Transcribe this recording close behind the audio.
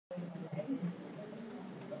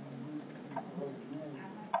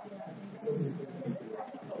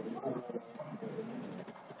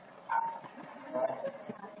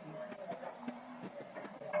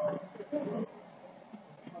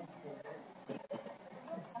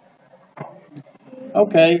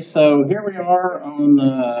Okay, so here we are on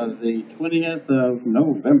the 20th of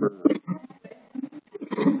November.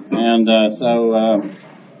 And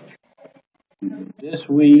this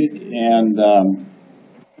week, and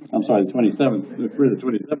I'm sorry, the 27th, we're the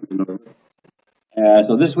 27th of November.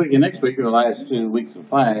 So this week and next week are the last 2 weeks of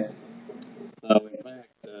class. So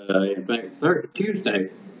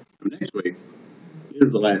Tuesday of next week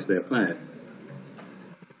is the last day of class.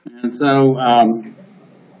 And so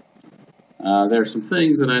there's some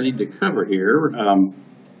things that I need to cover here. I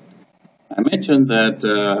mentioned that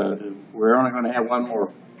we're only going to have one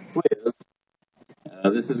more quiz.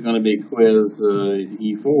 This is going to be quiz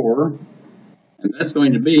E4, and that's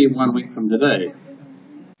going to be 1 week from today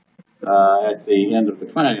at the end of the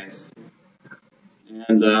class.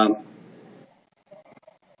 And there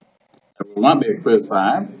will not be a quiz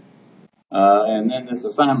 5. And then this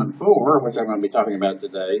assignment 4, which I'm going to be talking about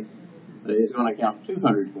today, is going to count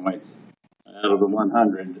 200 points out of the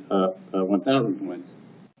 1,000 points.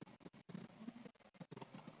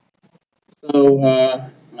 So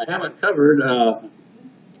I haven't covered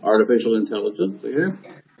artificial intelligence here.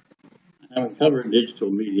 I haven't covered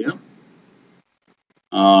digital media.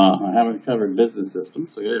 I haven't covered business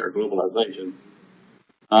systems, or globalization.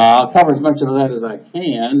 I'll cover as much of that as I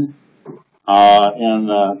can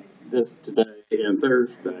in this today and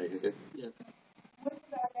Thursday. Okay. Yes.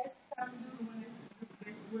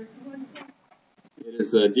 It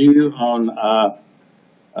is due on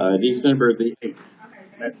December the 8th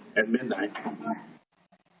at midnight.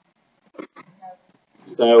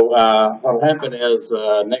 So what will happen is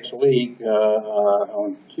next week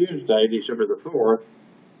on Tuesday, December the 4th,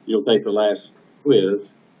 you'll take the last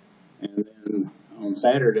quiz, and then on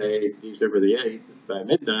Saturday, December the 8th, by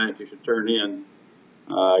midnight, you should turn in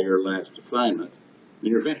your last assignment. And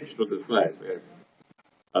you're finished with this class.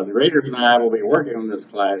 The graders and I will be working on this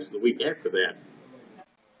class the week after that.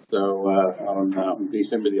 So on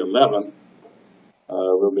December the 11th,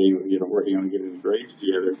 we'll be working on getting the grades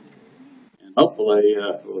together. And hopefully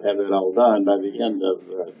we'll have that all done by the end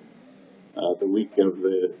of the week of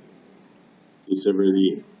the December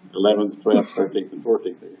the 11th, 12th, 13th, and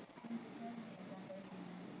 14th.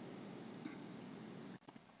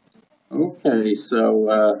 Okay,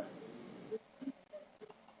 so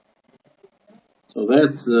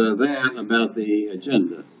that's that about the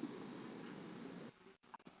agenda.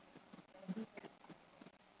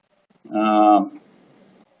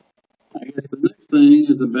 I guess the next thing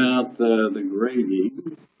is about the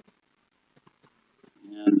grading.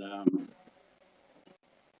 And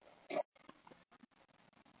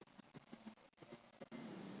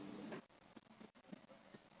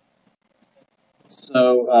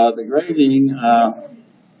so the grading,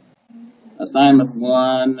 assignment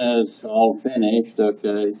 1 is all finished,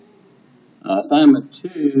 okay. Assignment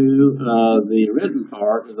 2, the written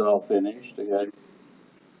part is all finished, okay.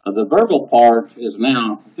 The verbal part is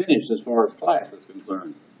now finished as far as class is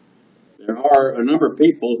concerned. There are a number of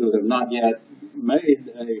people who have not yet made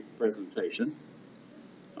a presentation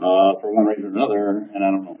for one reason or another, and I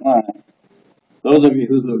don't know why. Those of you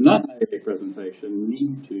who have not made a presentation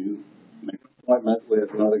need to make an appointment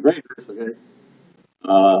with one of the graders, okay?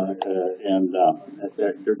 And at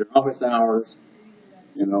their office hours,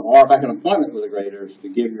 or make an appointment with the graders to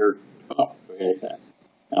give your talk, okay,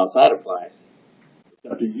 outside of class.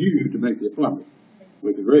 It's up to you to make the appointment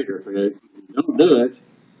with the grader, okay? If you don't do it,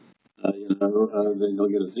 then you'll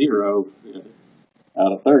get a 0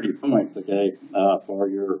 out of 30 points, okay, for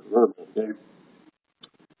your verbal, okay?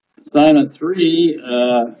 Assignment 3,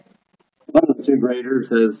 one of the 2 graders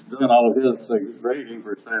has done all of his grading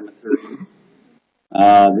for assignment 3.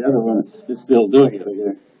 The other one is still doing it,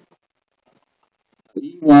 okay?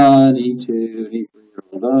 E1, E2, and E3 are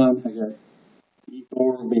all done, okay?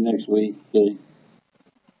 E4 will be next week, okay?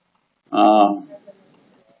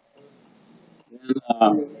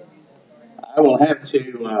 Then I will have to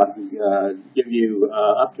give you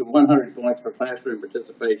up to 100 points for classroom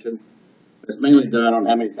participation. It's mainly done on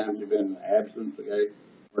how many times you've been absent, okay,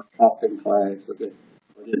 or talked in class, okay,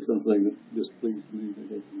 or did something that displeased me,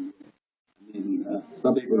 okay. And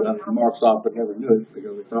some people got the marks off but never knew it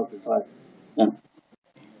because they talked in class. Yeah.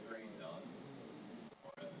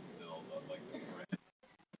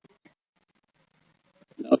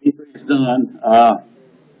 No, E3 is done.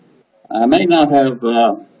 I may not have.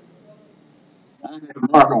 I have a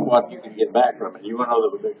mark on what you can get back from it. You want to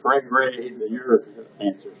know the correct grades and your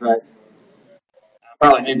answers, right? I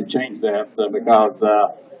probably need to change that because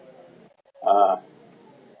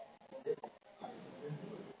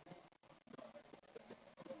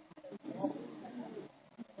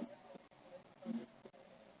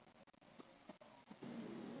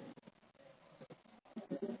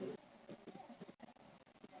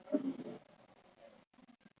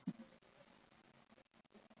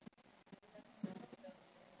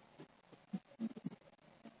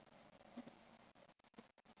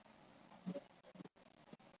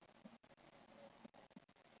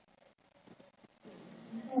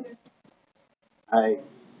I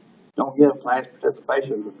don't give class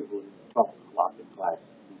participation to people who talk a lot in class.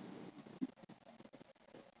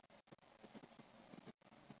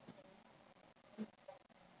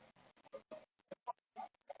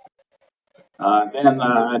 Then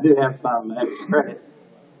I do have some extra credit.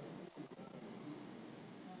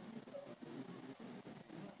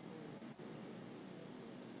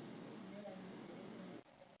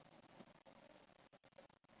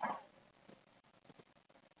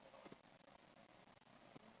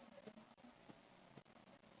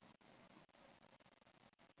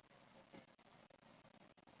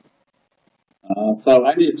 So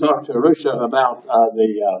I need to talk to Arusha about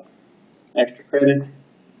the extra credit.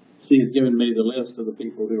 She's given me the list of the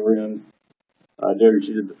people who were in during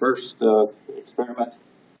she did the first experiment,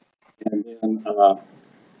 and then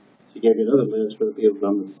she gave me another list for the people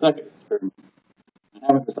on the second experiment. I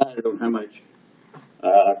haven't decided on how much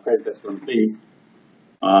credit that's going to be.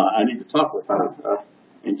 I need to talk with her,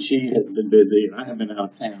 and she has been busy, and I have been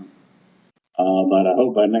out of town. But I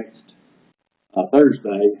hope by next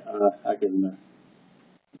Thursday I can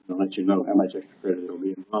let you know how much extra credit will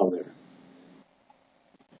be involved there.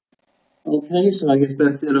 Okay, so I guess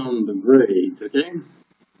that's it on the grades, okay?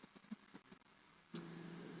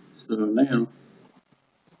 So now,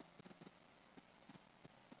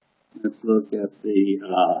 let's look at the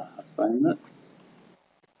assignment.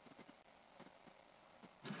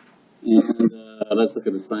 And let's look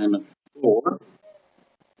at assignment 4.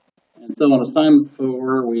 And so on assignment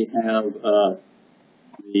 4, we have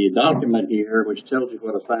the document here, which tells you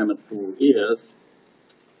what assignment 4 is.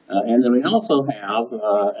 And then we also have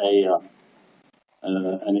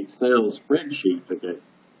an Excel spreadsheet, okay?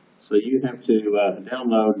 So you have to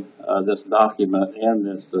download this document and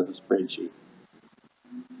this spreadsheet.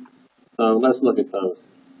 So let's look at those.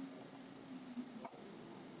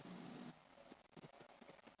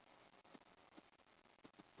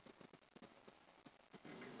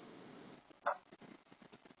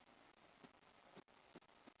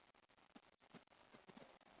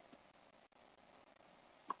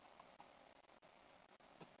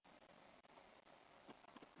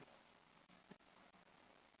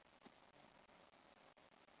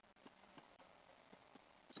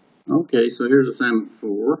 Okay, so here's assignment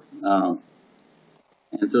 4.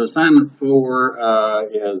 And so assignment 4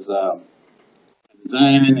 is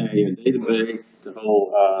design a database to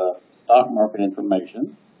hold stock market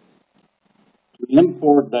information, to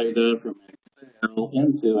import data from Excel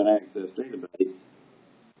into an Access database,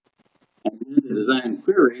 and then to design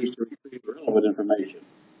queries to retrieve relevant information.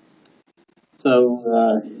 So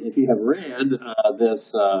if you have read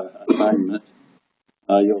this assignment,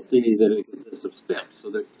 you'll see that it consists of steps. So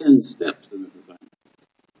there are 10 steps in this assignment.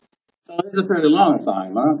 So it's a fairly long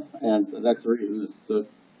assignment, and that's the reason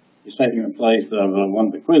it's taking the place of one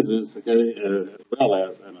of the quizzes, okay, as well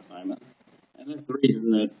as an assignment. And that's the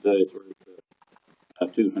reason that it's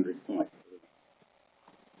worth 200 points.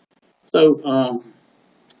 So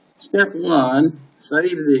step 1,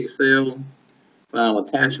 save the Excel file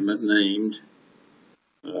attachment named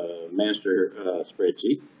master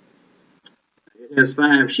spreadsheet. It has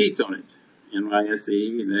 5 sheets on it: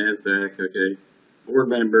 NYSE, NASDAQ, okay, board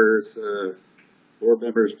members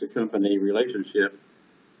to company relationship,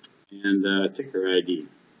 and ticker ID.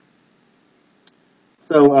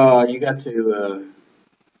 So you got to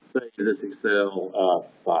save this Excel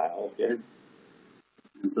file, okay?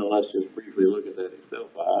 And so let's just briefly look at that Excel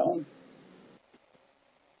file.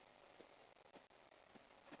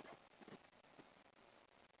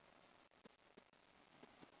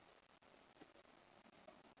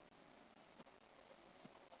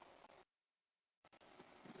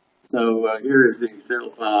 So here is the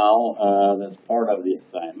Excel file that's part of the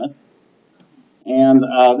assignment. And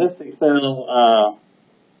this Excel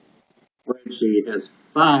spreadsheet has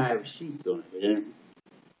 5 sheets on it, okay?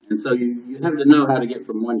 And so you have to know how to get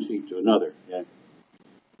from one sheet to another, okay?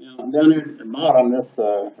 Now, down here at the bottom, this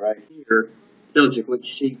right here tells you which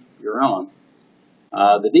sheet you're on.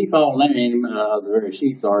 The default name of the various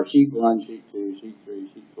sheets are sheet 1, sheet 2, sheet 3,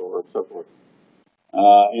 sheet 4, and so forth.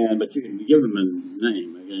 But you can give them a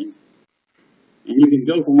name, okay? And you can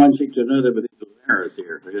go from one sheet to another with these arrows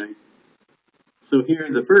here, okay? So here,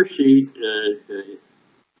 the first sheet,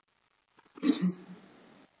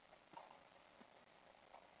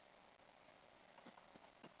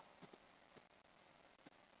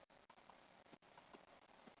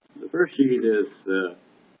 is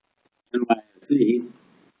NYSE,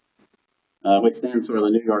 which stands for the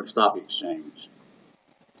New York Stock Exchange.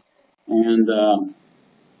 And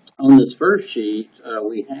on this first sheet,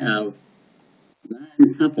 we have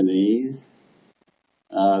 9 companies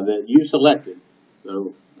that you selected.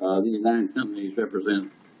 So These 9 companies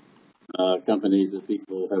represent companies that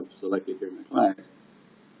people have selected here in the class.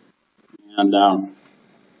 And up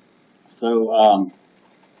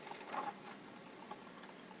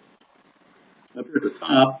here at the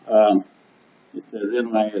top, it says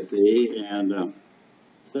NYSE, and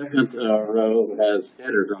second row has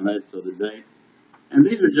headers on it, so the date. And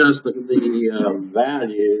these are just the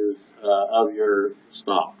values of your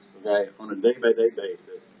stocks, okay, on a day-by-day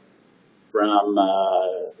basis from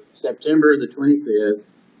September the 25th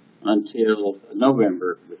until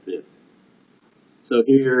November the 5th. So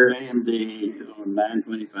here, AMD on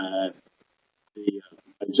 9/25, the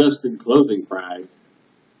adjusted closing price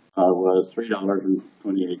was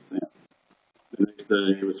 $3.28. The next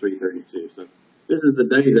day it was $3.32. So this is the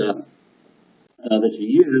data that you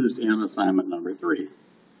used in assignment number 3.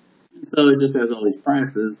 And so it just has all these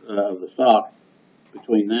prices of the stock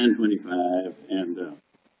between 9/25 and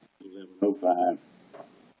 11/05,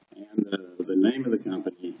 and the name of the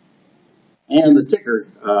company, and the ticker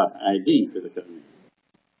ID for the company.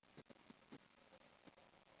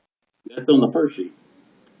 That's on the first sheet.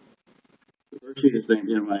 The first sheet is named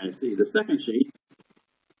NYSE. The second sheet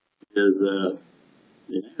is the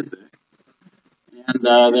NASDAQ. And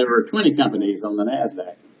there were 20 companies on the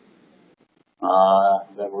NASDAQ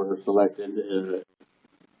that were selected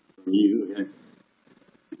from you. And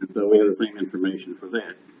so we have the same information for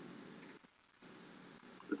that.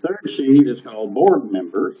 The third sheet is called board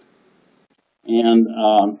members. And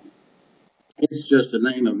it's just a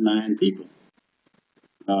name of 9 people.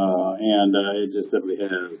 And it just simply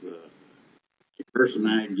has a person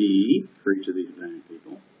ID for each of these 9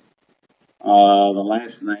 people, the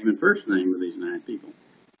last name and first name of these 9 people.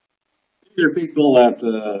 These are people that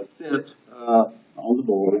sit on the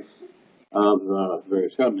boards of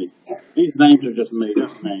various companies. These names are just made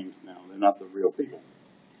up names now. They're not the real people.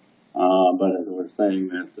 But as we're saying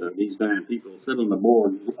that these 9 people sit on the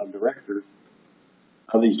board of directors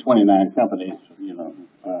of these 29 companies, you know,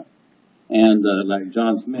 and like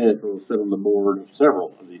John Smith will sit on the board of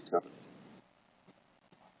several of these companies.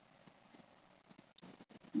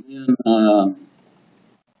 Then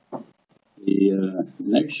the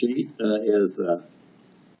next sheet is the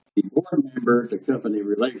board member to company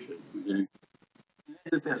relation. Okay?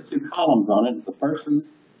 It just has 2 columns on it, the person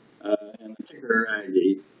and the ticker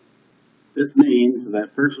ID. This means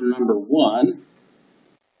that person number 1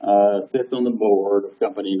 sits on the board of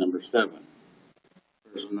company number 7.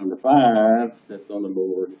 Person number 5 sits on the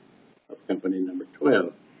board of company number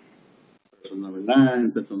 12. Person number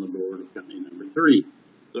 9 sits on the board of company number 3,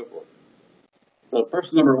 so forth. So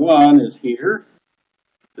person number 1 is here,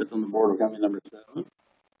 sits on the board of company number 7,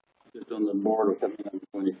 sits on the board of company number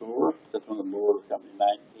 24, sits on the board of company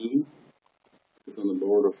 19, sits on the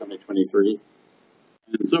board of company 23,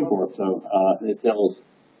 and so forth. So it tells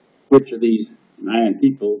which of these 9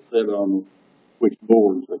 people sit on which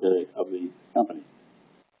boards of these companies.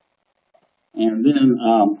 And then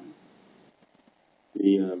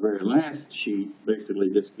the very last sheet basically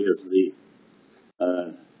just gives the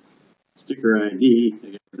sticker ID,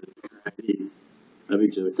 of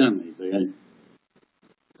each of the companies. Okay?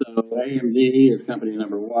 So AMD is company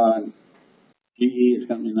number 1, GE is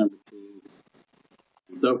company number 2,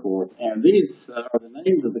 and so forth. And these are the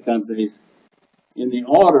names of the companies in the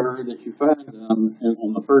order that you find them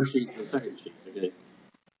on the first sheet and the second sheet. Okay?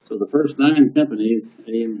 So the first 9 companies,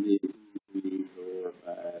 AMD, 2, 3, 4,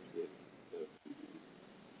 5, 6, 7, 8.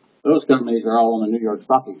 Those companies are all on the New York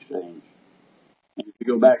Stock Exchange. And if you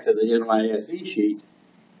go back to the NYSE sheet,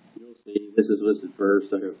 you'll see this is listed first,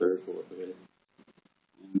 second, third, fourth. Okay?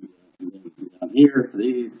 And then down here,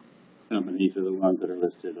 these companies are the ones that are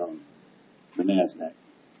listed on the NASDAQ.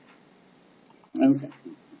 Okay.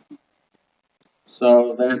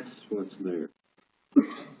 So that's what's there.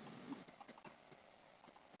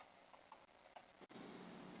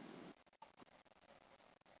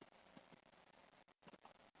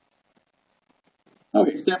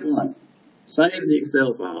 Okay, step 1. Save the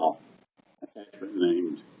Excel file, attachment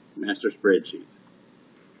named master spreadsheet.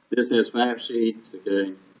 This has 5 sheets,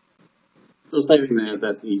 okay? So saving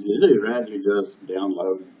that's easy to do, right? You just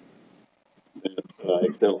download that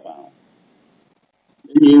Excel file.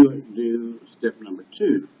 Then you do step number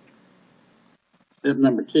 2. Step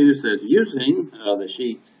number 2 says using the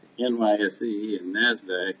sheets NYSE and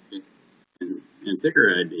NASDAQ and ticker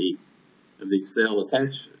ID of the Excel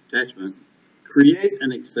attachment, create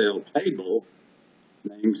an Excel table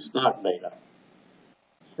named stock data.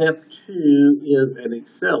 Step 2 is an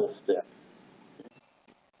Excel step.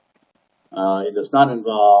 It does not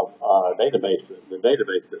involve the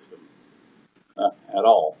database system at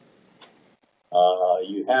all.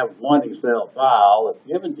 You have one Excel file that's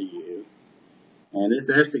given to you, and it's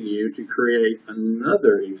asking you to create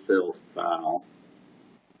another Excel file,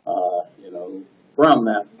 from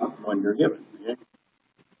that one you're given. Okay?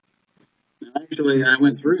 And actually, I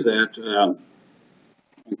went through that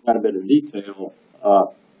in quite a bit of detail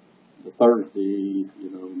the Thursday,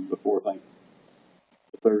 the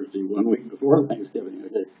Thursday 1 week before Thanksgiving,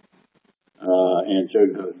 okay, and showed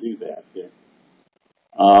you how to do that. Okay?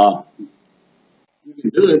 You can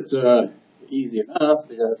do it easy enough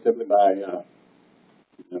simply by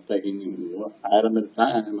taking one item at a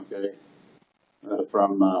time, okay,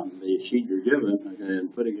 from the sheet you're given, okay,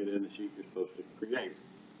 and putting it in the sheet you're supposed to create.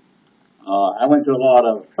 I went to a lot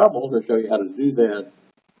of trouble to show you how to do that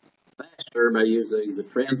faster by using the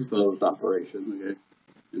transpose operation, okay,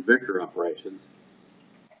 and vector operations.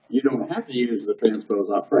 You don't have to use the transpose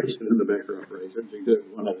operation and the vector operations. You can do it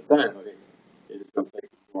one at a time, okay. It's just going to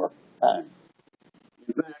take more time.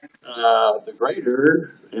 In fact, the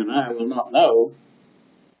grader and I will not know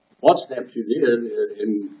what steps you did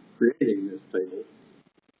in creating this table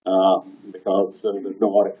because there's no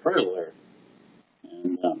audit trail there.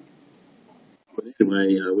 And but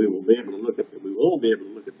anyway, we will be able to look at the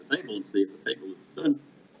table and see if the table is done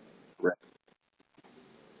correctly.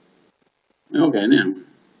 Okay, now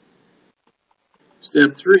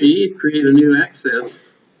step 3: create a new Access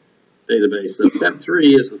database. So step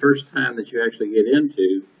 3 is the first time that you actually get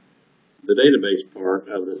into the database part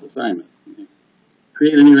of this assignment. Okay?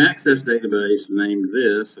 Create a new Access database named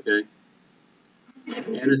this, okay?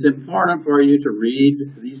 And it's important for you to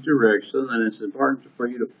read these directions, and it's important for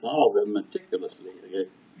you to follow them meticulously, okay?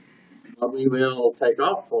 What we will take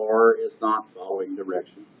off for is not following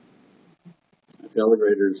directions. I tell the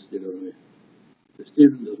graders, if the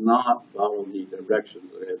student does not follow the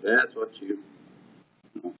directions, okay, that's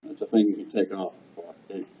a thing you can take off for.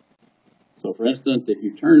 Okay? So, for instance, if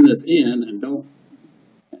you turn this in and don't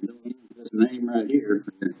use this name right here,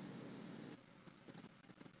 okay,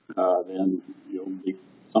 then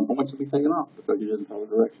some points will be taken off because you didn't follow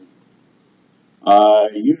directions.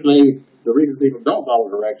 Usually, the reason people don't follow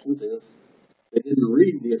directions is they didn't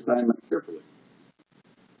read the assignment carefully.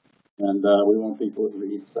 And we want people to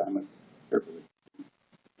read assignments carefully.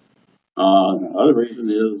 The other reason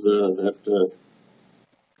is that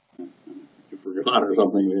you forgot or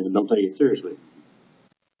something and don't take it seriously.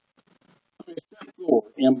 Okay, step 4,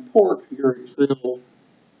 import your Excel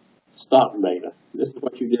stock data. This is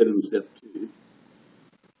what you did in step 2.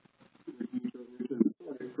 You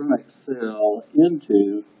import it from Excel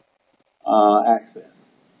into Access.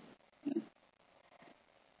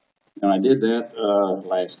 And I did that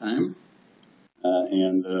last time,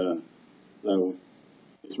 and so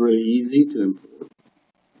it's really easy to import.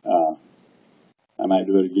 I might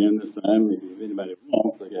do it again this time if anybody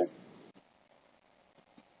wants. Okay.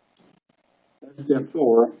 That's step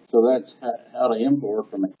 4. So that's how to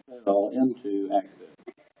import from Excel into Access.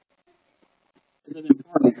 It's an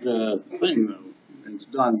important thing, though, and it's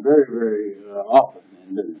done very, very often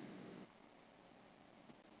in business.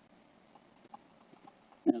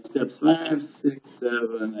 And steps 5, 6,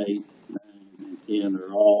 7, 8, 9, and 10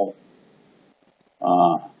 are all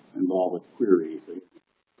involved with queries.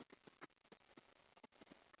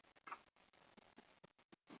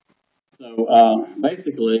 So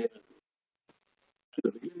basically, at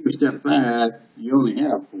the beginning of step 5, you only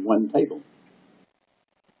have one table.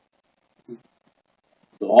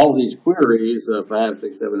 So all of these queries, 5,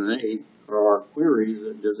 6, 7, and 8, are queries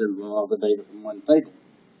that just involve the data from one table.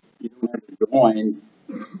 You don't have to join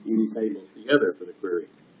any tables together for the query.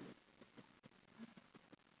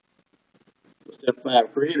 So step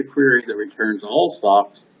 5, create a query that returns all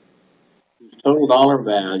stocks whose total dollar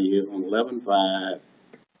value on 11/5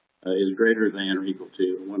 is greater than or equal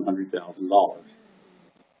to $100,000.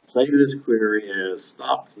 Save this query as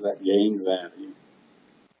stocks that gained value.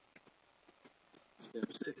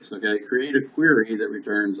 Step 6, okay, create a query that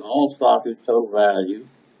returns all stock whose total value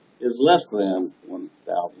is less than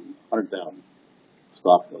 100,000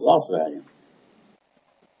 stocks that lost value.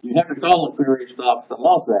 You have to call the query stocks that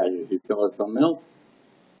lost value. If you call it something else,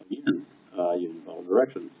 again, you can follow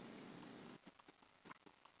directions.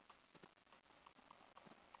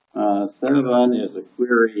 7 is a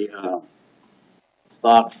query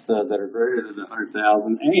stocks that are greater than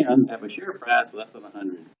 100,000 and have a share price less than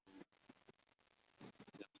 100.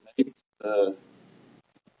 8,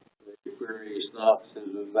 query stocks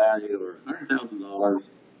whose value of $100,000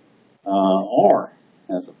 or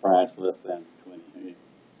has a price less than 20.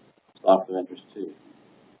 Stocks of interest 2.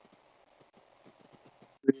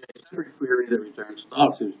 Create a separate query that returns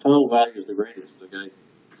stocks whose total value is the greatest. Okay,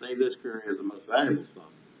 save this query as the most valuable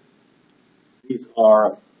stock. these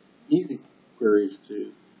are easy queries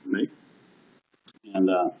to make. And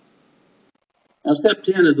now step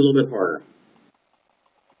 10 is a little bit harder.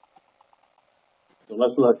 So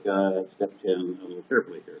let's look at step 10 a little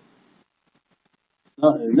carefully here.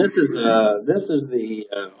 So, and this is the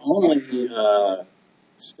only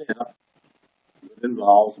step that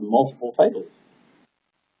involves multiple tables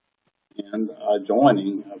and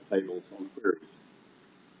joining of tables on queries.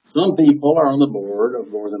 Some people are on the board of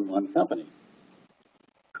more than one company.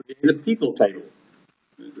 Create a people table.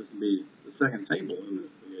 This will be the second table in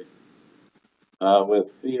this,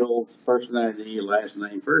 with fields, person ID, last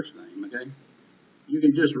name, first name. Okay, you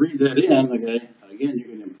can just read that in. Okay, again, you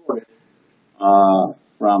can import it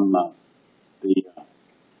from the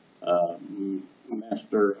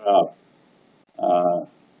master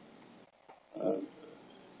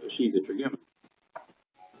sheet that you're given.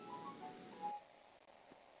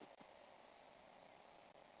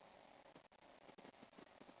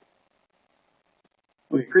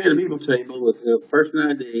 We create a people table with the person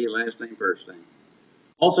ID, last name, first name.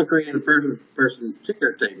 Also create a person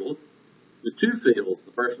ticker table with two fields,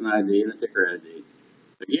 the person ID and the ticker ID.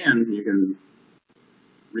 Again, you can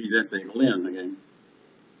read that table in again.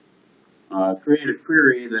 Create a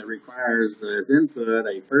query that requires as input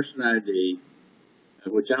a person ID,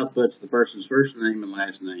 which outputs the person's first name and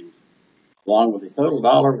last names, along with the total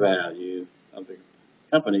dollar value of the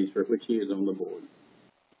companies for which he is on the board.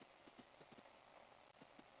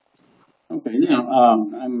 Okay, now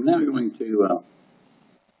I'm now going to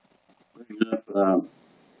bring up a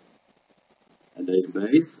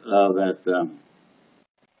database that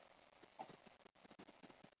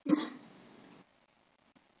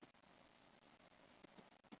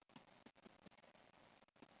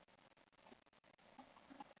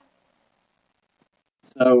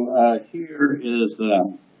so here is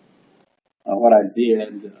what I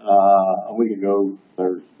did a week ago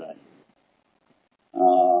Thursday.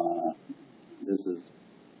 This is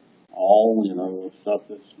all, stuff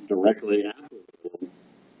that's directly applicable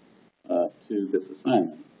to this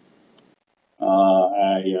assignment.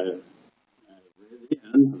 I read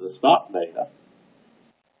in the stock data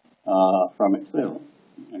from Excel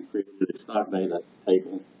and created a stock data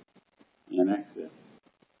table in Access.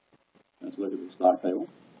 Let's look at the stock table.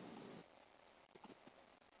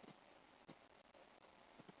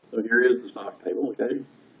 So here is the stock table, okay?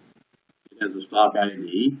 It has a stock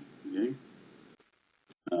ID, okay?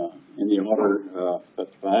 In the order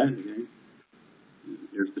specified, okay?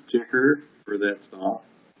 Here's the ticker for that stock.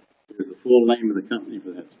 Here's the full name of the company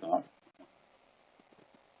for that stock.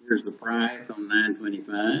 Here's the price on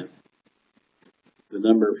 9/25. The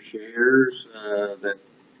number of shares that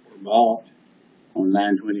were bought on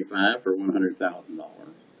 9/25 for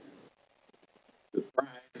 $100,000. The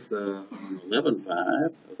price on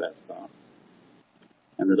 11/5 of that stock,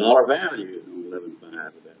 and the dollar value on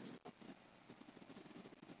 11/5 of that stock.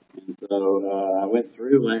 And so I went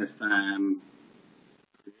through last time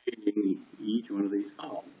creating each one of these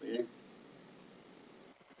columns, okay?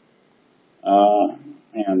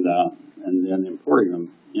 And then importing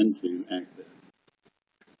them into Access.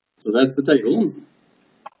 So that's the table.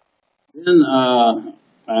 Then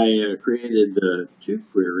I created two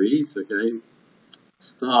queries, okay?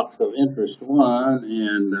 Stocks of interest 1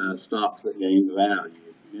 and stocks that gained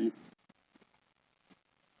value, okay?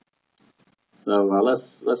 So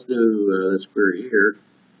let's do this query here.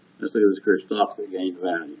 Let's look at this query, stocks that gained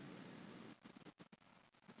value.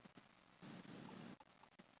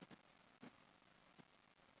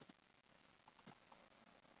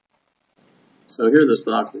 So here are the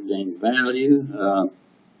stocks that gained value.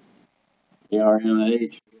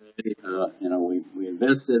 ARMH, we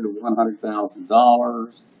invested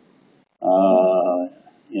 $100,000. On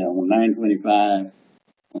 9/25,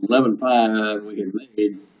 on 11/5,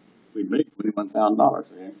 we'd made $21,000.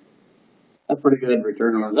 Okay, that's pretty good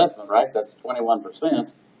return on investment, right? That's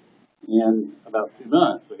 21% in about 2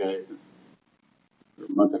 months. Okay, or a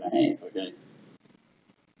month and a half. Okay,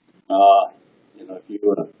 if you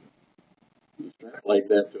extrapolate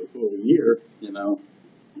that to a full year, you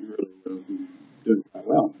really doing quite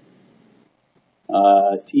well.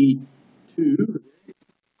 T2,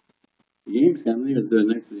 the games company, was doing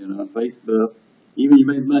next to Facebook. Even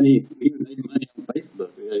made money on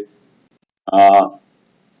Facebook. Okay?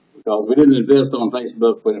 Because we didn't invest on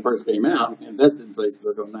Facebook when it first came out. We invested in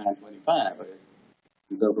Facebook on 9/25. Okay?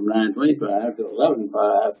 And so from 9/25 to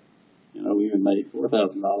 11/5, we even made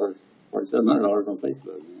 $4,000, $4,700 on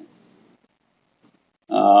Facebook.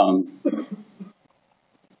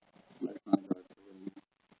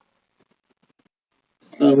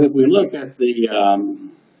 So if we look at the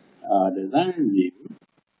design view,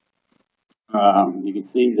 You can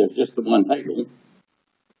see there's just the one table.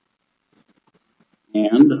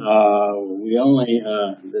 And we only,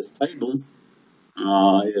 this table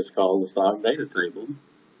is called the stock data table.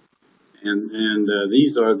 And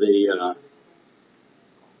these are the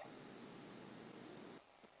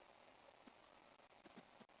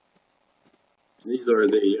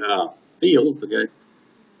fields, okay,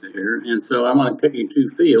 here. And so I'm only picking two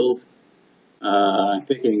fields. I'm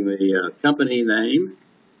picking the company name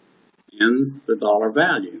and the dollar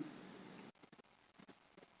value.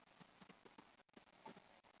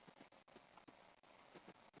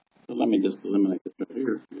 So let me just eliminate this right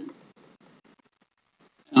here.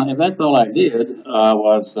 Now, if that's all I did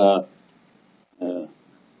was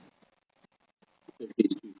pick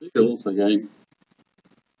these two fields, okay,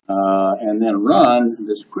 and then run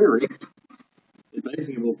this query, it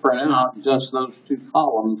basically will print out just those two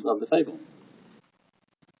columns of the table.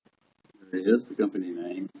 There it is, the company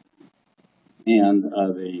name and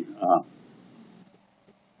the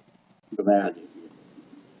value.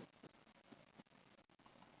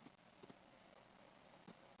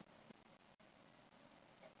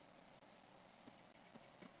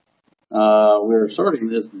 We're sorting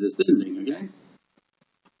this descending, okay?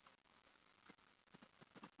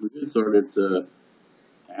 We did sort it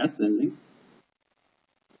ascending.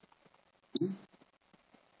 And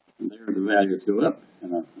there the values go up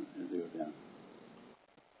and they go down.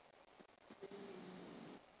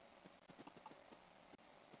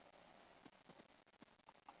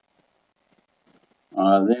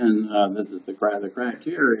 Then this is the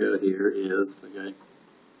criteria here is, okay,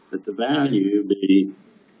 that the value be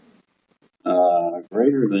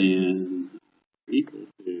greater than or equal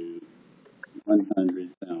to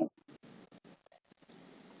 100,000.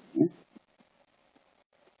 Okay.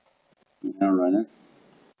 Now run it.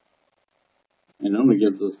 It only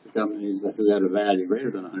gives us the companies that who had a value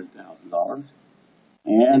greater than $100,000,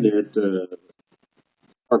 and it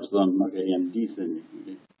starts them, okay, in descending.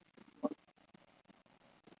 Okay.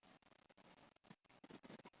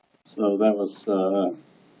 So that was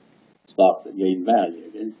stocks that gain value.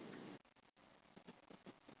 Okay.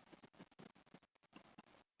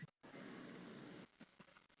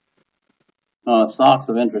 Stocks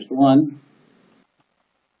of interest 1.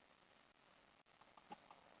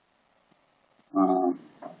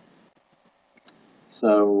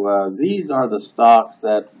 So these are the stocks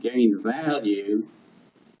that gained value,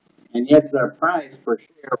 and yet their price per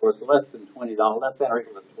share was less than $20, less than or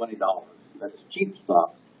equal to $20. That's cheap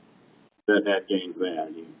stocks that had gained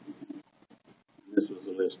value. This was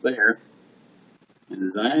a list there. In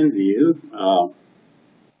design view,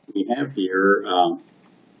 we have here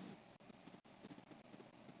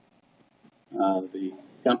the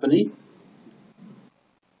company,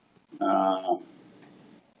 the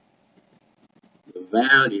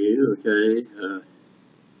value, okay,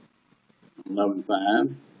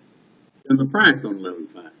 11.5, and the price on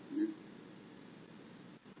 11.5.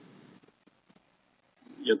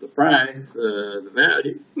 Yet the price, the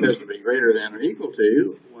value, has to be greater than or equal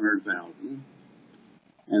to 100,000,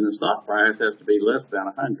 and the stock price has to be less than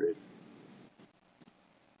 100.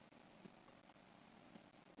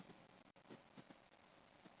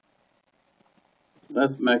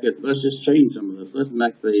 Let's make it. Let's just change some of this. Let's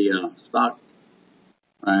make the stock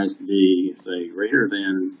price be, say, greater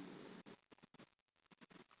than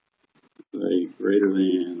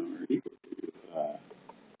or equal to.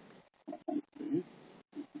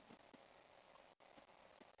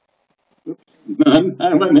 Oops, none.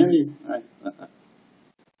 I wasn't any. Right.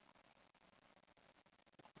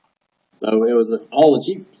 So it was all the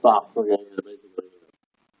cheap stocks. Okay, basically.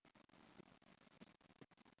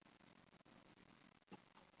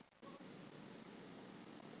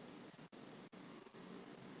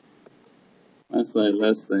 Let's say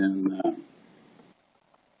less than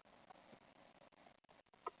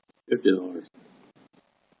 $50.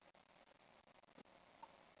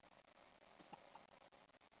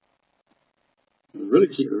 Really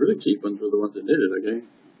cheap ones were the ones that did it, okay?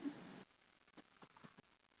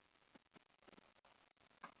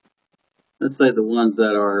 Let's say the ones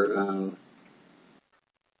that are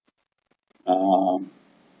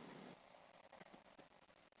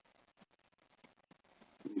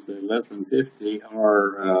you say less than 50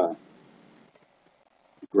 are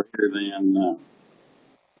greater than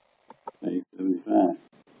say 75.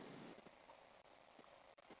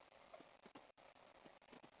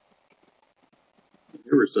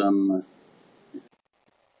 There were some,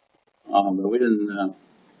 but we didn't.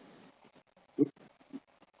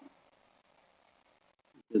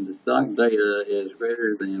 The stock data is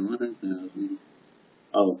greater than 100,000.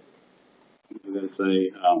 Oh, we got to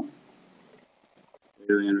say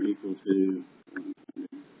greater than or equal to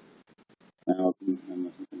 1,000 and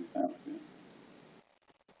less than 75.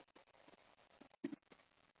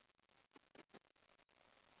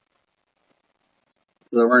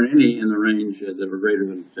 So there weren't any in the range that were greater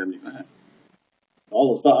than 75.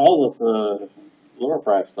 All the lower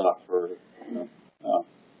price stocks were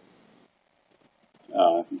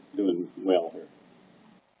uh, doing well here.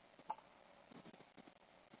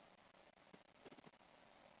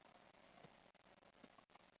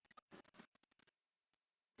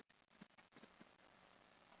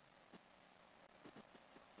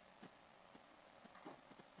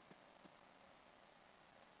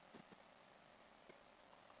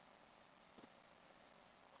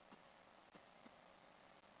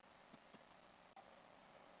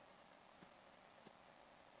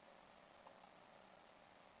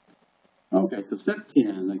 Okay, so step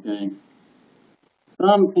 10, okay.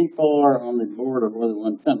 Some people are on the board of more than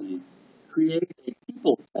one company. Create a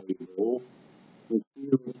people table with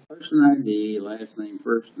fields person ID, last name,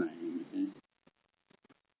 first name. Okay.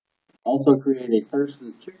 Also create a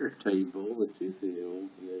person ticker table with two fields,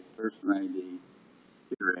 okay, person ID,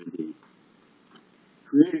 ticker ID.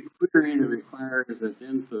 Create a query that requires as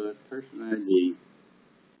input person ID,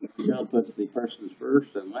 which outputs the person's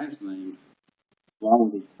first and last names,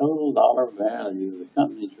 along with the total dollar value of the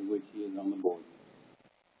companies for which he is on the board.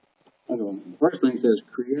 Okay, the first thing says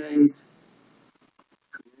create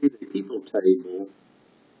a people table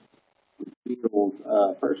with fields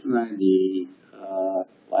person ID,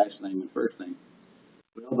 last name, and first name.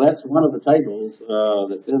 Well, that's one of the tables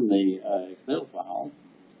that's in the Excel file.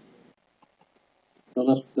 So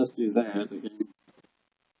let's do that again.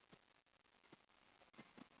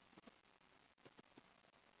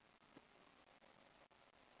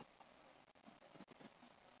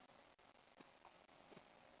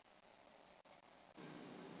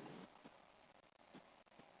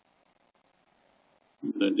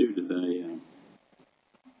 What did I do today?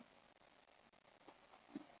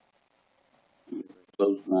 I guess I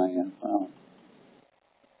closed my file.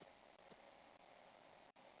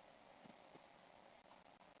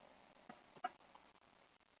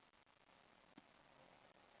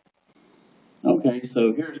 Okay,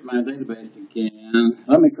 so here's my database again.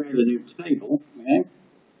 Let me create a new table. Okay,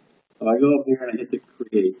 so I go up here and I hit the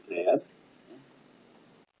Create tab,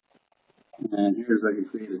 and here's I can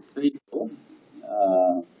create a table.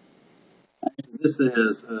 Actually, this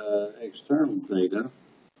is external data.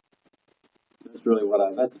 That's really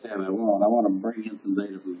that's the tab I want. I want to bring in some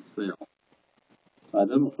data from Excel. So I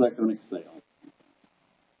double click on Excel.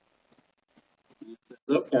 It says,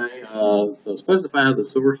 okay, so specify the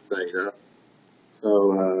source data.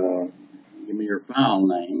 So give me your file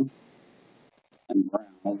name and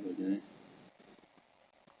browse, okay.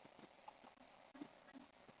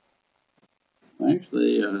 So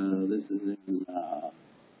actually, this is in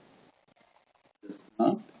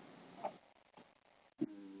desktop.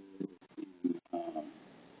 It's in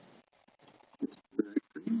this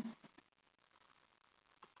directory.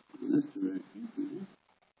 This directory.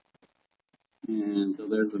 And so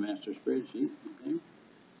there's the master spreadsheet. Okay.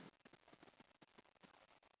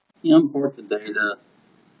 You import the data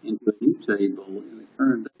into a new table in the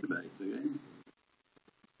current database. Okay.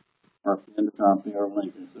 Or in the copy or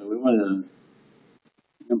linker. So we want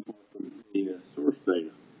to import the source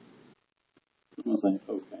data. So I'm going to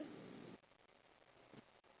say OK.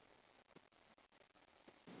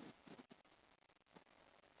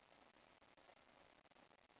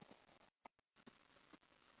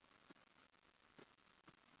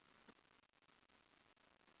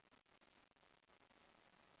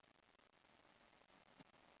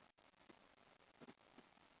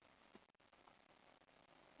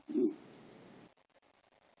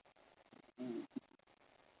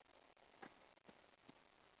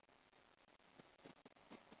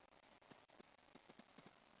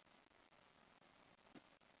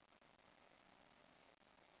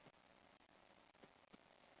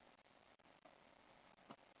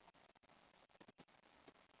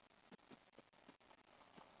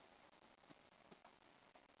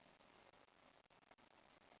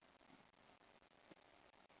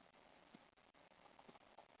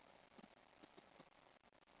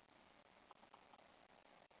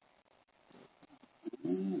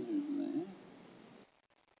 And there's that.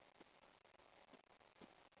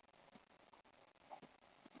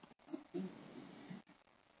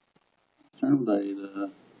 Term data.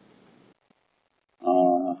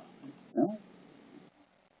 Excel.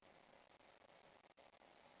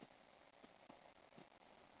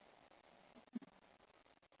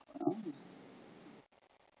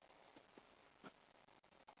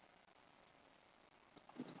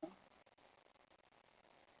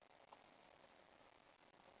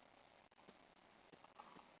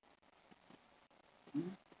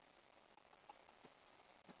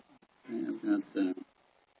 So.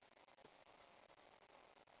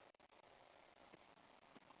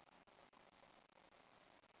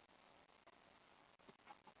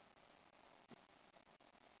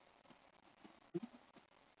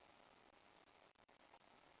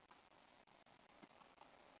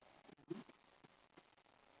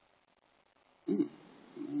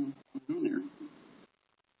 What's on here?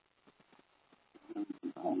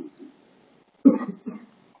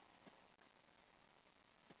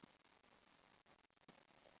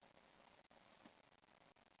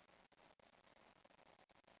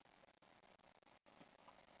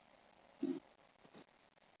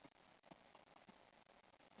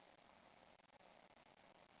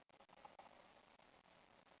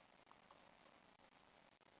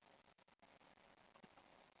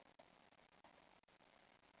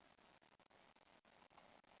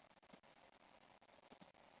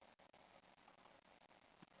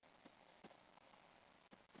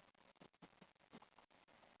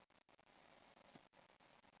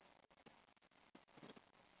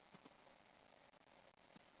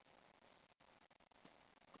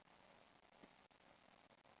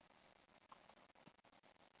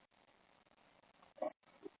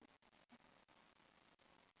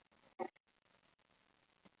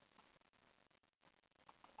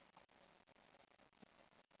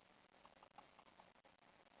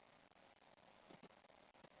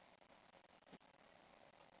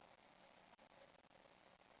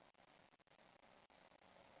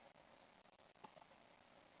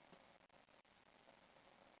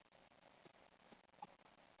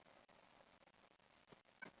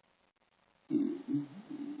 Mm-hmm.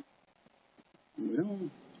 Well,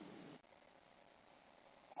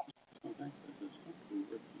 I think this is something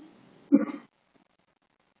different.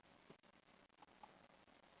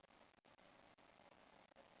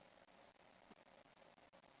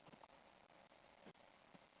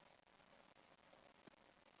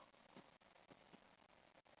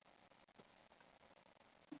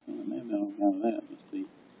 Maybe I don't have that. Let's see.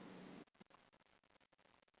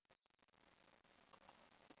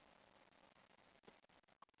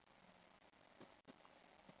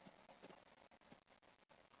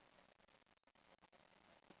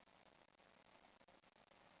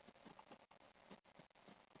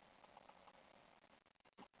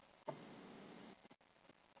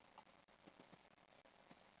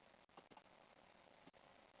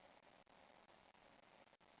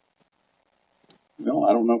 No,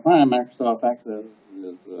 I don't know why Microsoft Access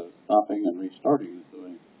is stopping and restarting this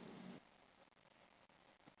way.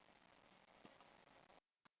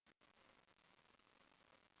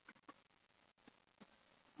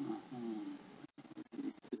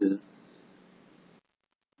 This.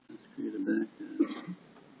 Let's create a backup.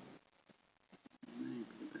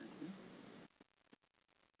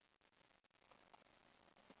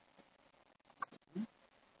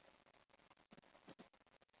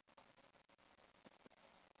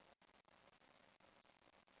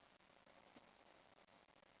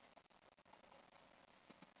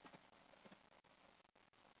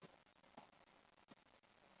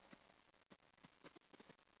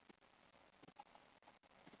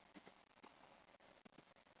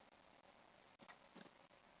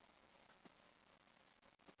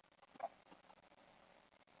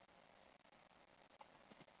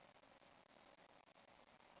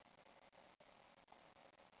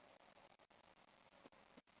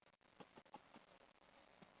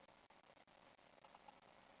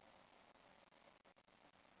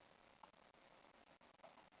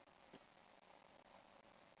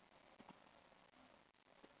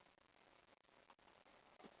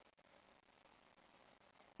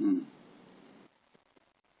 Hmm.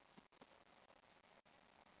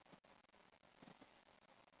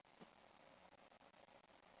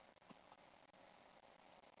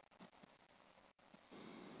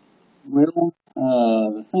 Well,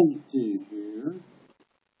 the thing to do here.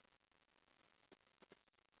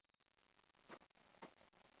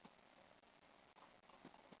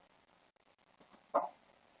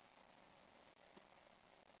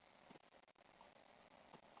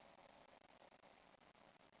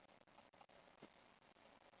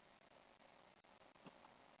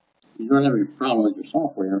 You don't have any problem with your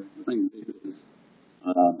software. The thing to do is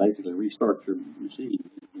basically restart your machine.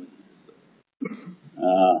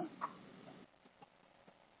 Uh,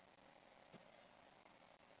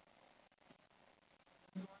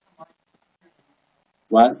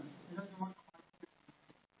 what?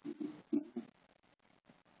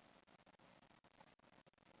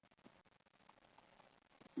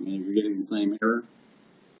 I mean, if you're getting the same error.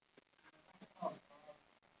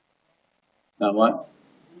 What?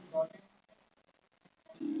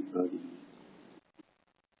 Debugging.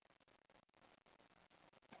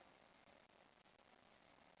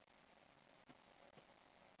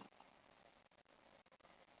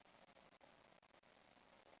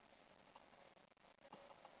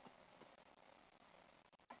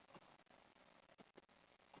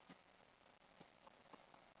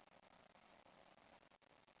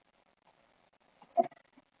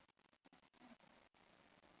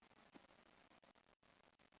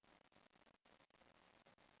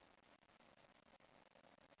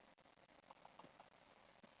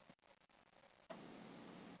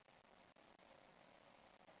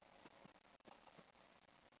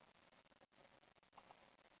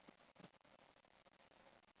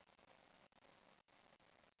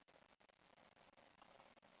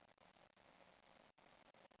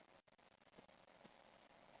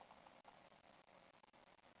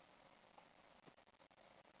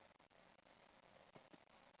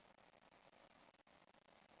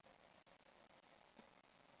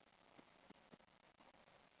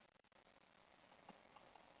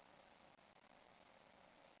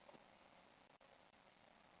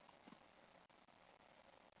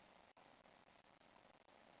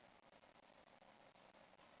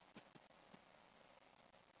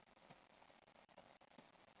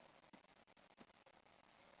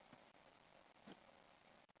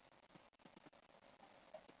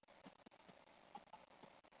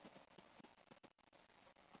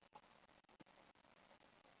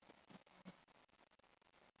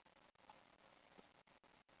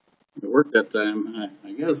 It worked that time.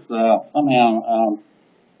 I guess somehow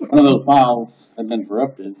one of those files had been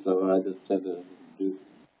corrupted, so I just had to do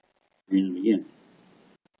it again.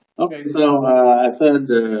 Okay, so I said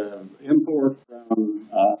import from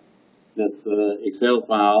this Excel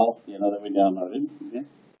file, that we downloaded. Okay.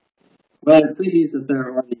 Well, it sees that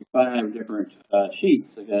there are these 5 different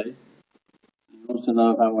sheets. Okay, it wants to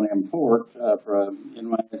know if I want to import from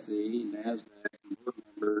NYSE, NASDAQ, board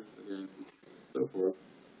members, okay, so forth.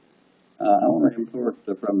 I want to import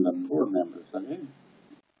from the board members. Okay.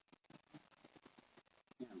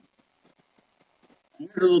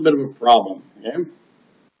 Here's a little bit of a problem. Okay.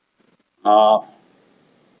 Uh,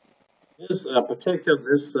 this particular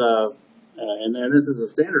and then this is a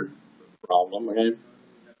standard problem. Okay.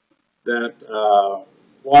 That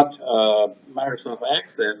what Microsoft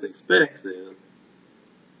Access expects is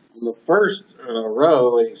in the first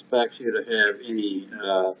row, it expects you to have any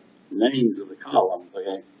names of the columns.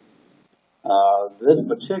 Okay. This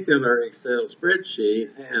particular Excel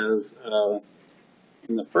spreadsheet has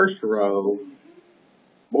in the first row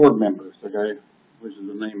board members. Okay, which is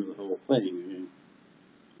the name of the whole thing. Okay?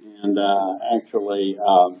 And actually,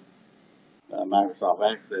 Microsoft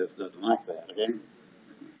Access doesn't like that. Okay.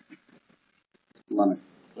 I'm going to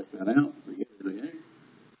click that out. Forget it. Okay.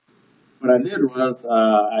 What I did was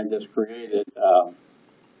I just created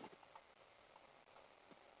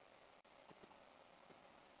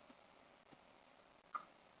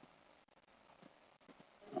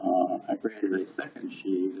I created a second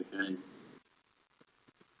sheet. Okay,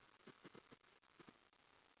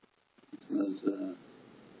 this was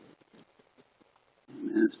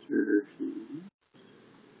master sheet,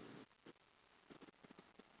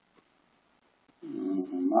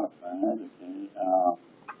 modified. Okay, uh,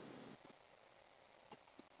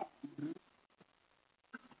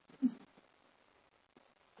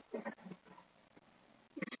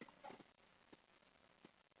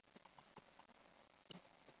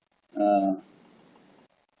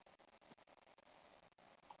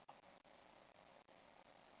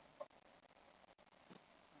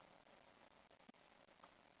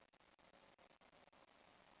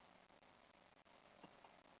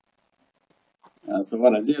 so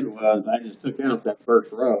what I did was I just took out that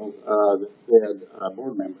first row that said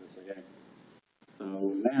board members. Okay, so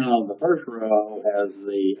now the first row has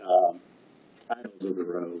the titles of the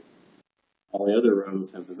row. All the other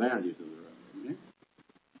rows have the values of the row. Okay,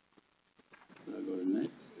 so I go to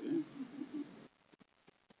next. Okay.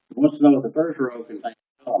 It wants to know if the first row contains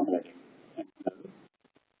column headings. And it does.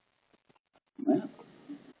 That.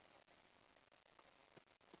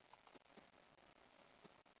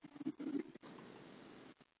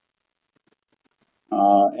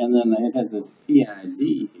 And then it has this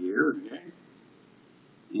PID here, okay?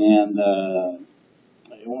 And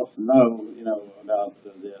it wants to know, about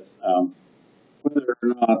this, whether or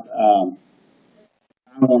not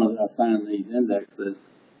I want to assign these indexes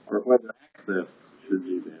or whether Access should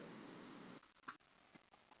do that.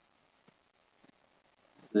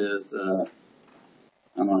 It says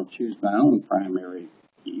I'm going to choose my own primary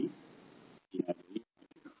key, PID.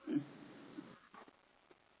 Okay.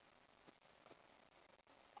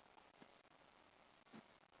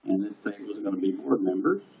 And this table is going to be board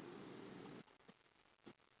members.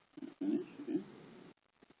 Finish. Okay.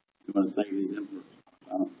 You want to save these imports.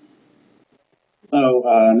 So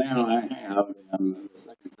now I have in the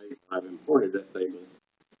second table, I've imported that table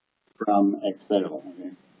from Excel.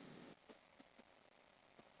 Okay.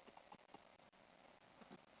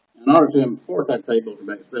 In order to import that table from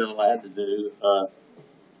Excel, I had to do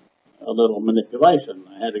a little manipulation.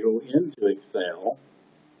 I had to go into Excel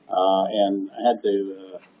and I had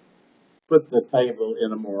to put the table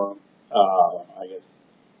in a more, I guess,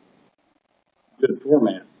 good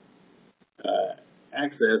format.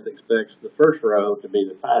 Access expects the first row to be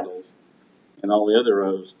the titles and all the other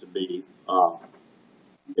rows to be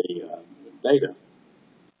the data.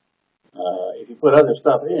 If you put other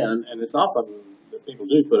stuff in, and it's often that people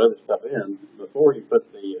do put other stuff in, before you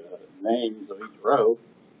put the names of each row,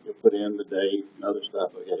 you'll put in the dates and other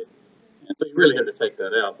stuff. Okay, and so you really have to take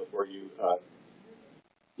that out before you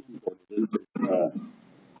import it into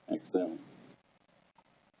Excel.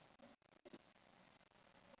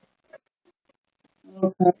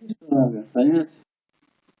 Okay, so with that.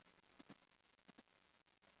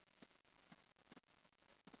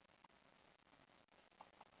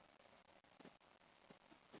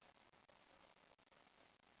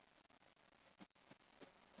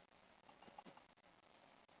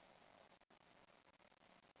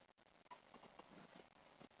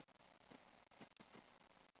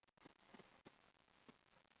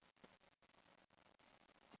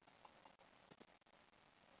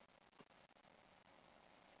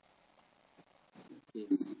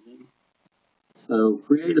 So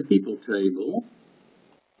create a people table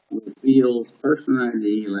with fields, person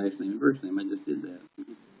ID, last name, and first name. I just did that.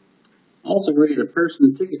 Also create a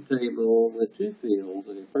person ticket table with two fields,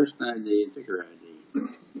 a person ID and ticker ID.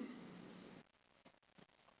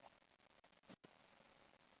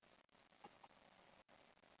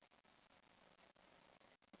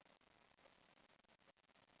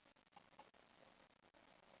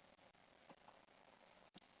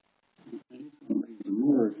 Okay, so make some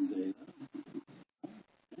more data.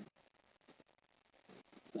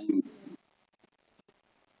 Same.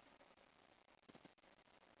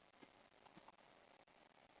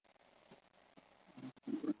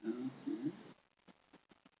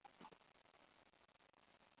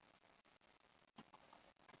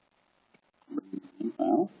 Same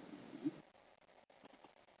file.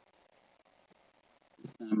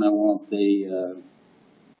 This time I want the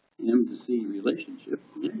M to C relationship.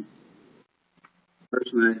 Yeah.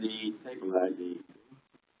 Person ID, table ID.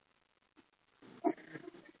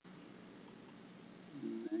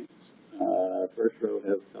 Next, first row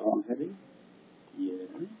has column headings. Yes.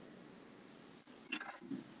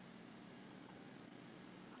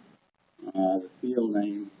 The field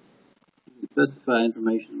name. Specify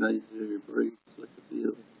information about your reporting. Select the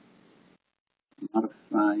field.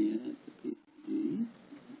 Modify it to PNG.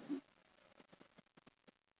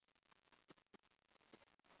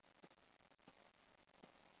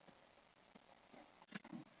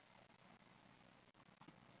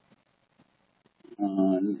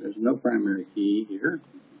 There's no primary key here.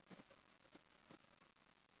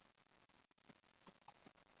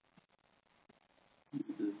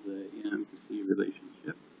 This is the M to C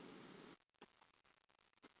relationship.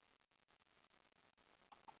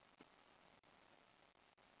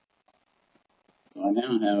 So I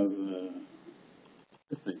now have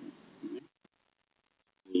this thing,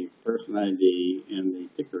 the person ID and the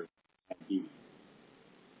ticker ID.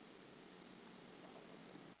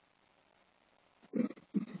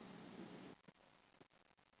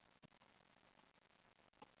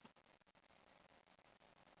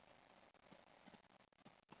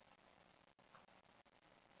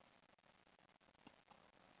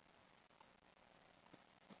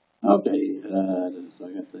 Okay, so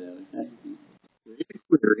I got that. Okay. Create a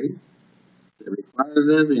query that requires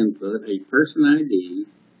as input a person ID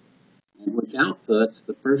and which outputs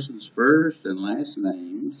the person's first and last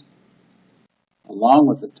names along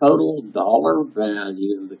with the total dollar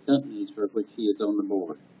value of the companies for which he is on the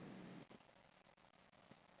board.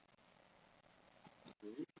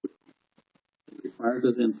 It requires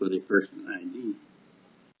as input a person ID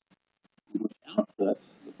which outputs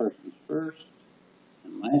the person's first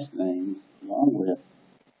and last names along with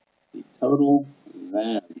the total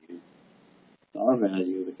value, dollar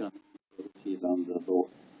value of the company for which he is on the board.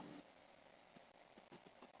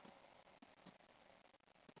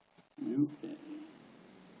 Okay.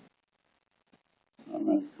 So I'm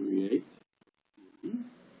going to create.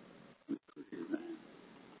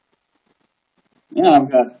 Now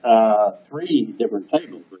I've got three different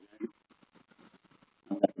tables. Okay.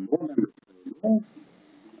 I've got the board member table.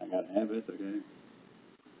 I got to have it. Okay.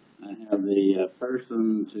 I have the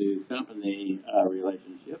person to company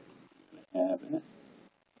relationship. I have it.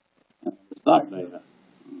 And the stock data.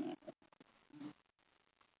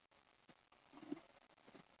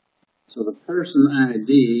 So the person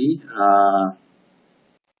ID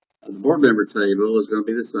the board member table is going to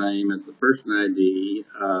be the same as the person ID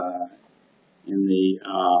in the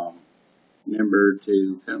member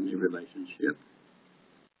to company relationship.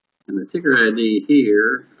 And the ticker ID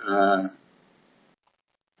here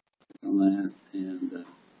on that, and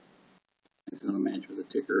it's going to match with the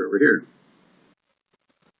ticker over here.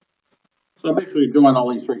 So I basically join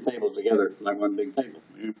all these three tables together like one big table.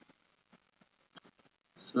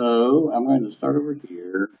 So I'm going to start over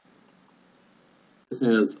here. This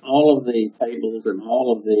has all of the tables and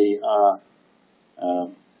all of the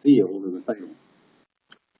fields in the table.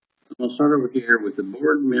 So we'll start over here with the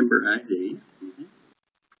board member ID.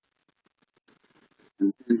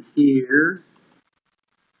 And then here,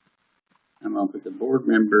 I'm going to put the board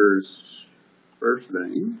member's first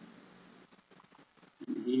name.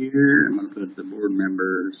 And here, I'm going to put the board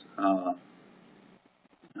member's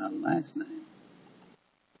last name.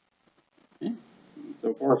 Okay.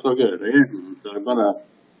 So far, so good. Okay. So I'm going to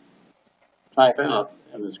type out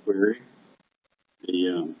in this query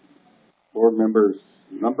the board member's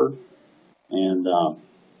number and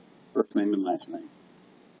first name and last name.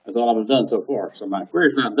 That's all I've done so far. So my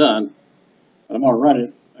query's not done, but I'm going to run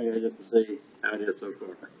it just to see how it is so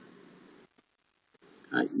far.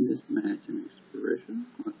 Heighten mismatch and expression.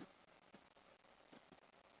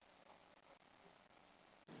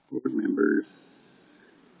 Board members.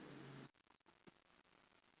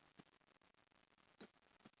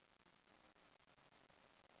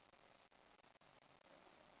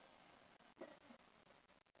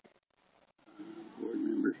 Board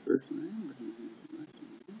members' first name.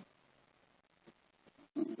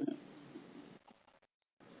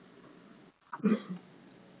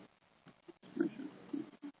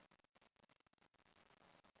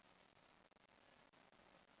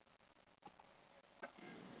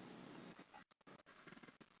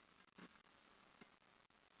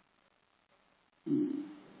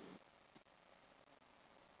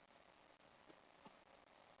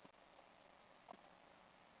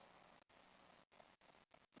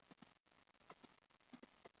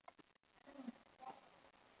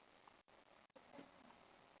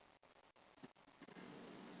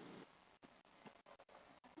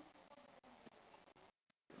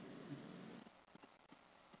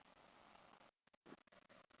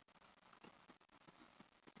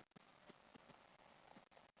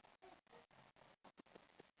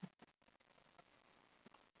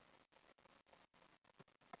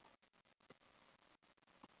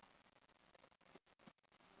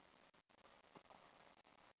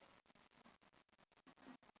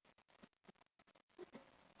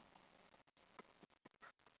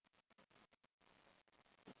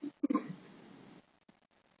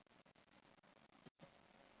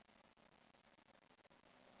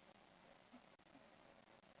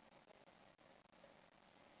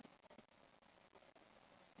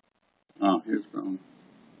 Oh, here's from.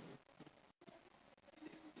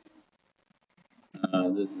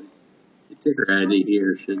 The ticker ID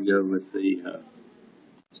here should go with the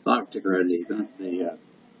stock ticker ID,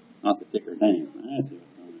 not the ticker name. I see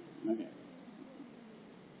what's going on. Okay.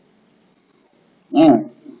 All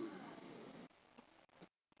right.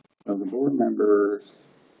 So the board members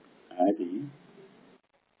ID,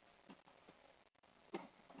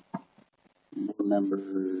 board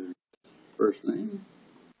member first name,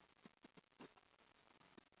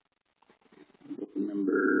 board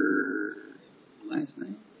member last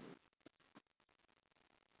name.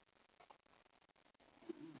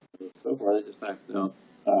 So far, they just typed out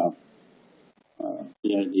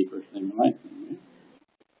PID first name and last name. Right?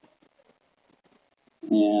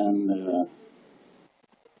 And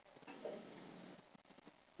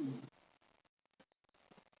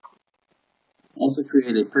also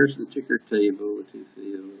create a person ticker table with two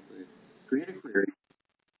fields. Create a query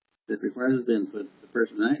that requires the input the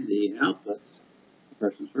person ID, outputs the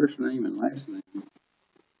person's first name and last name,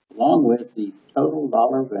 along with the total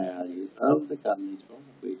dollar value of the companies for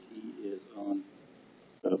which he is on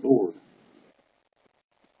the board.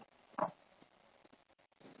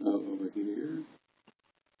 So over here,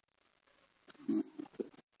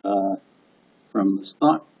 from the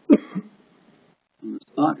stock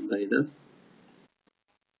data,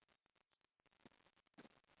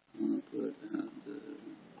 I'm going to put out the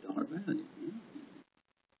dollar value.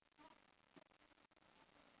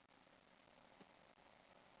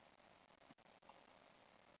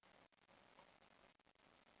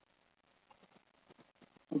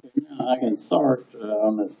 Okay, now I can sort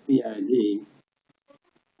on this PID.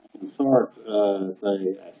 I can sort,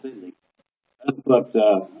 say, ascending. I put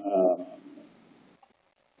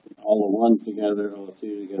all the ones together, all the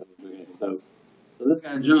two together. Okay, so this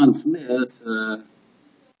guy John Smith,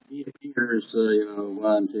 he appears,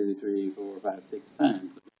 1, 2, 3, 4, 5, 6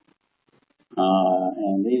 times,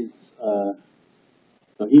 and these.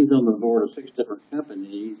 So he's on the board of 6 different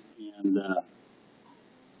companies, and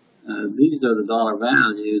these are the dollar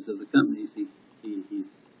values of the companies he's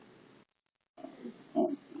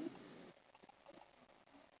on.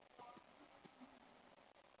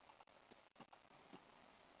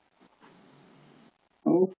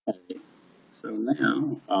 Okay, so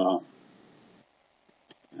now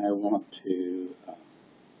I want to.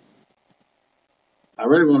 I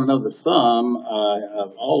really want to know the sum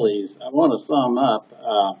of all these. I want to sum up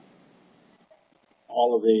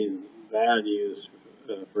all of these values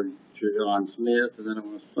for John Smith, and then I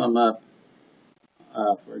want to sum up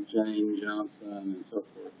for Jane Johnson and so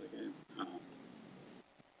forth. Okay.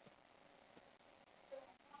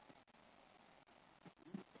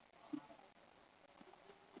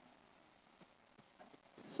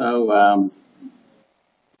 So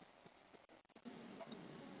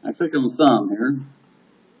I click on sum here,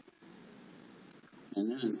 and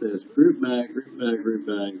then it says group by, group by, group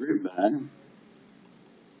by, group by.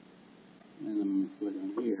 And I'm going to click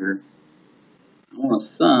on here. I want to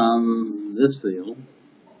sum this field.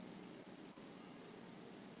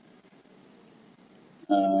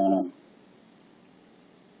 I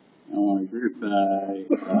want to group by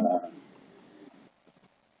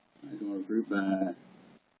I'm going to group by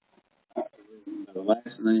the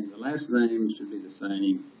last name. The last name should be the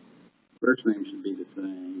same. First name should be the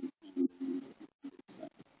same. And then the same.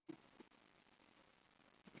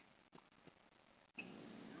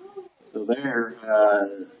 So there,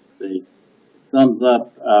 let's see, it sums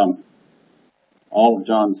up all of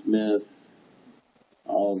John Smith,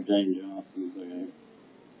 all of Jane Johnson's. Okay.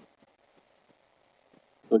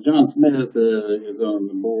 So John Smith is on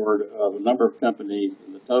the board of a number of companies,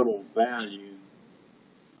 and the total value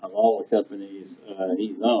of all the companies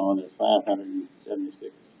he's on is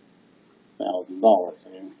 $576,000.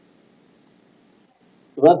 Okay?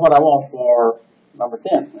 So that's what I want for number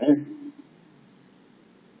 10. Right?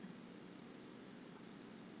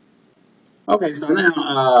 Okay, so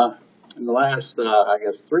now in the last, I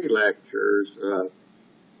guess, 3 lectures,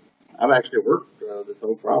 I've actually worked this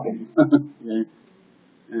whole problem. Okay?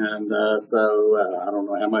 And so I don't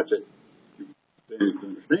know how much it you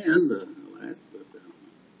understand the last, but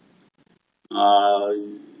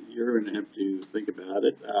you're going to have to think about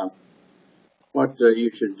it. What you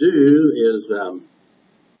should do is,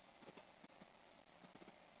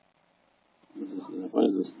 what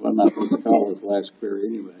is this? What am I supposed to call this last query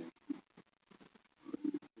anyway?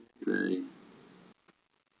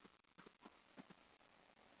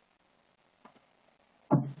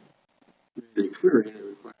 The query that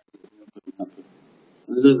requires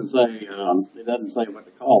this doesn't say. It doesn't say what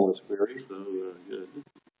to call this query, so good.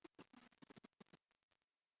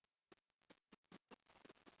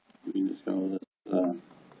 We can just call this,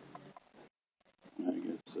 I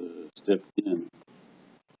guess, step 10.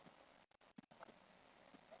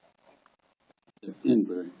 Step 10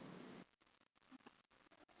 query.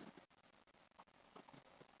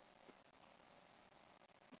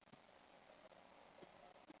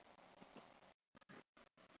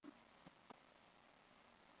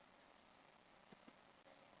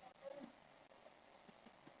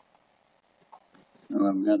 So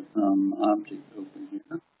I've got some object open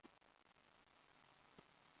here.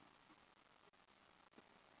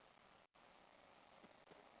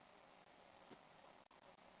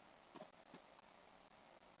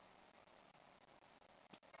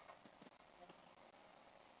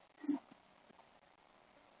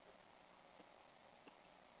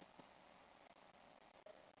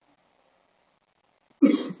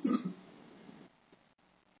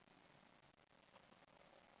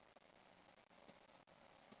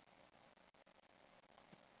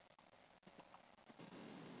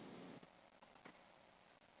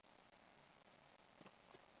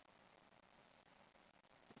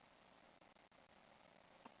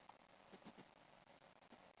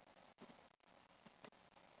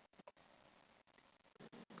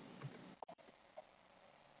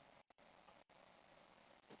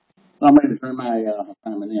 So I'm ready to turn my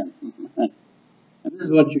assignment in. And this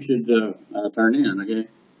is what you should turn in, okay?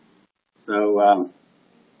 So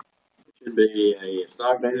it should be a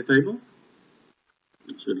stock data table.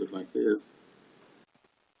 It should look like this.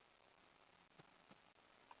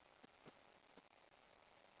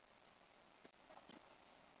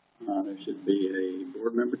 There should be a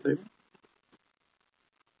board member table.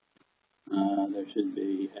 There should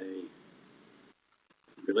be a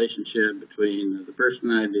relationship between the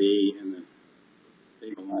person ID and the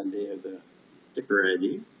table ID of the sticker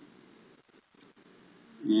ID.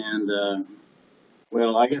 And,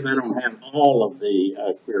 well, I guess I don't have all of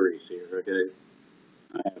the queries here, okay?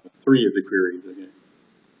 I have 3 of the queries, okay?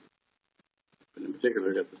 But in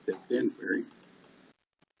particular, I got the step 10 query.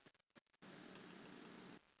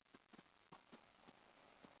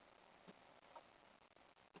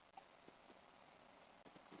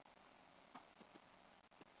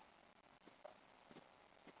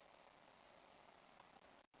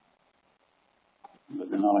 But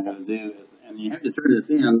then all I got to do is, and you have to turn this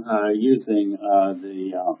in using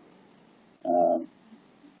the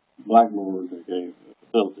Blackboard, okay,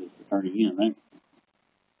 facilities for turning in, right?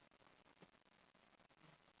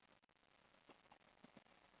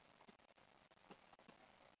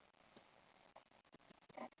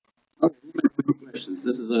 Okay, questions.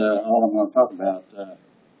 This is all I'm going to talk about.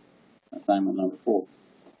 Assignment number 4.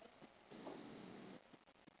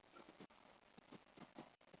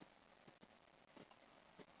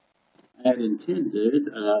 I had intended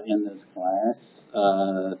in this class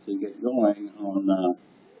to get going on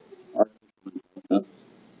artificial intelligence.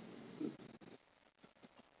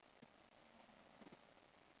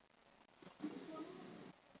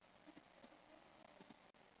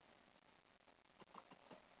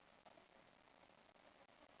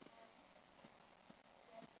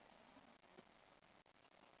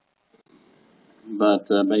 But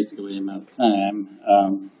basically, amount of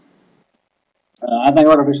time. I think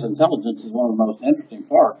artificial intelligence is one of the most interesting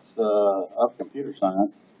parts of computer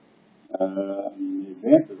science. And the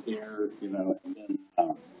advances here, and then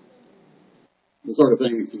the sort of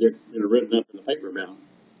thing that you get written up in the paper about.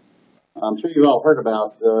 I'm sure you've all heard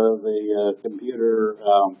about the computer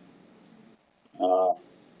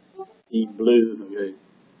Deep Blue, okay,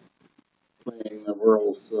 playing the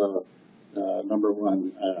world's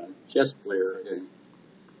 #1 chess player, okay,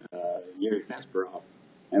 Garry Kasparov,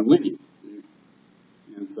 and winning.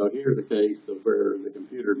 And so here's the case of where the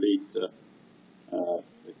computer beat the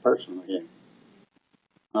person again.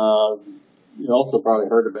 You also probably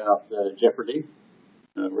heard about Jeopardy,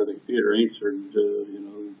 where the computer answered,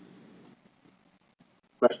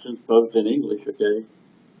 questions posed in English, okay,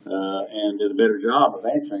 and did a better job of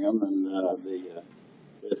answering them than the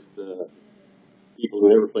best people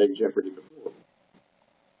who ever played Jeopardy before.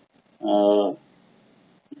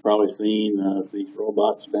 You've probably seen these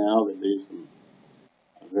robots now that do some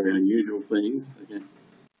very unusual things. Okay.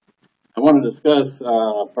 I want to discuss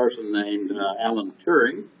a person named Alan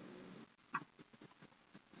Turing.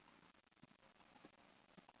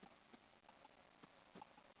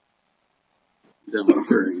 Alan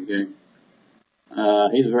Turing, okay.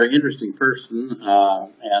 He's a very interesting person,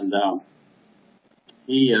 and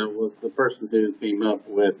he was the person who came up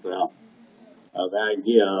with the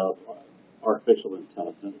idea of artificial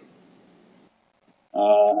intelligence.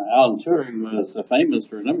 Alan Turing was famous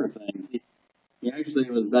for a number of things. He actually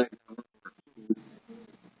was back in World War II,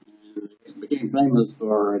 and he became famous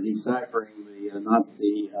for deciphering the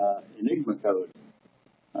Nazi Enigma code,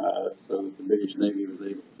 so that the British Navy was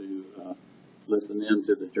able to listen in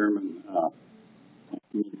to the German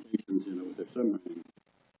communications, with their submarines.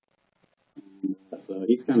 And, so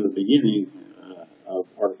he's kind of the beginning of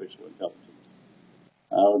artificial intelligence.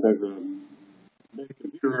 There's a big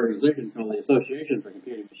computer organization called the Association for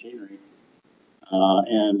Computing Machinery,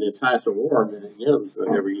 and its highest award that it gives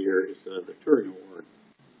every year is the Turing Award,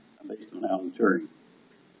 based on Alan Turing.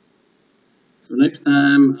 So next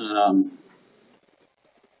time, I'm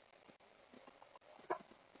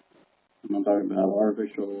going to talk about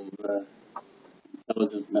artificial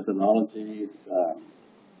intelligence methodologies,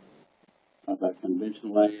 about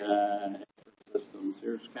conventional AI, systems.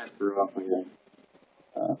 Here's Kasparov again,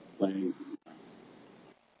 playing.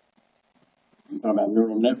 I'm talking about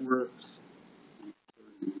neural networks.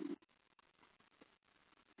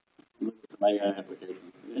 Look at some AI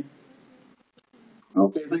applications. Okay,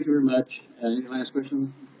 okay, thank you very much. Any last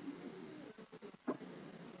question?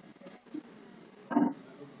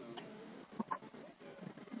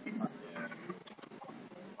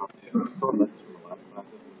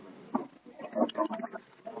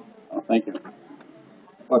 Oh, thank you.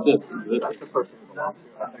 What's this? That's the person who belongs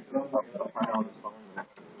to. I think they'll find out his phone.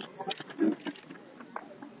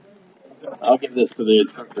 I'll give this to the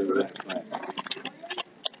instructor of the next class.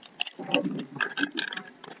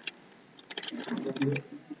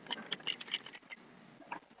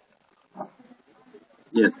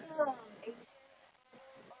 Yes.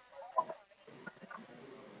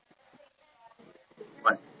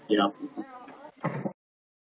 What? Yeah.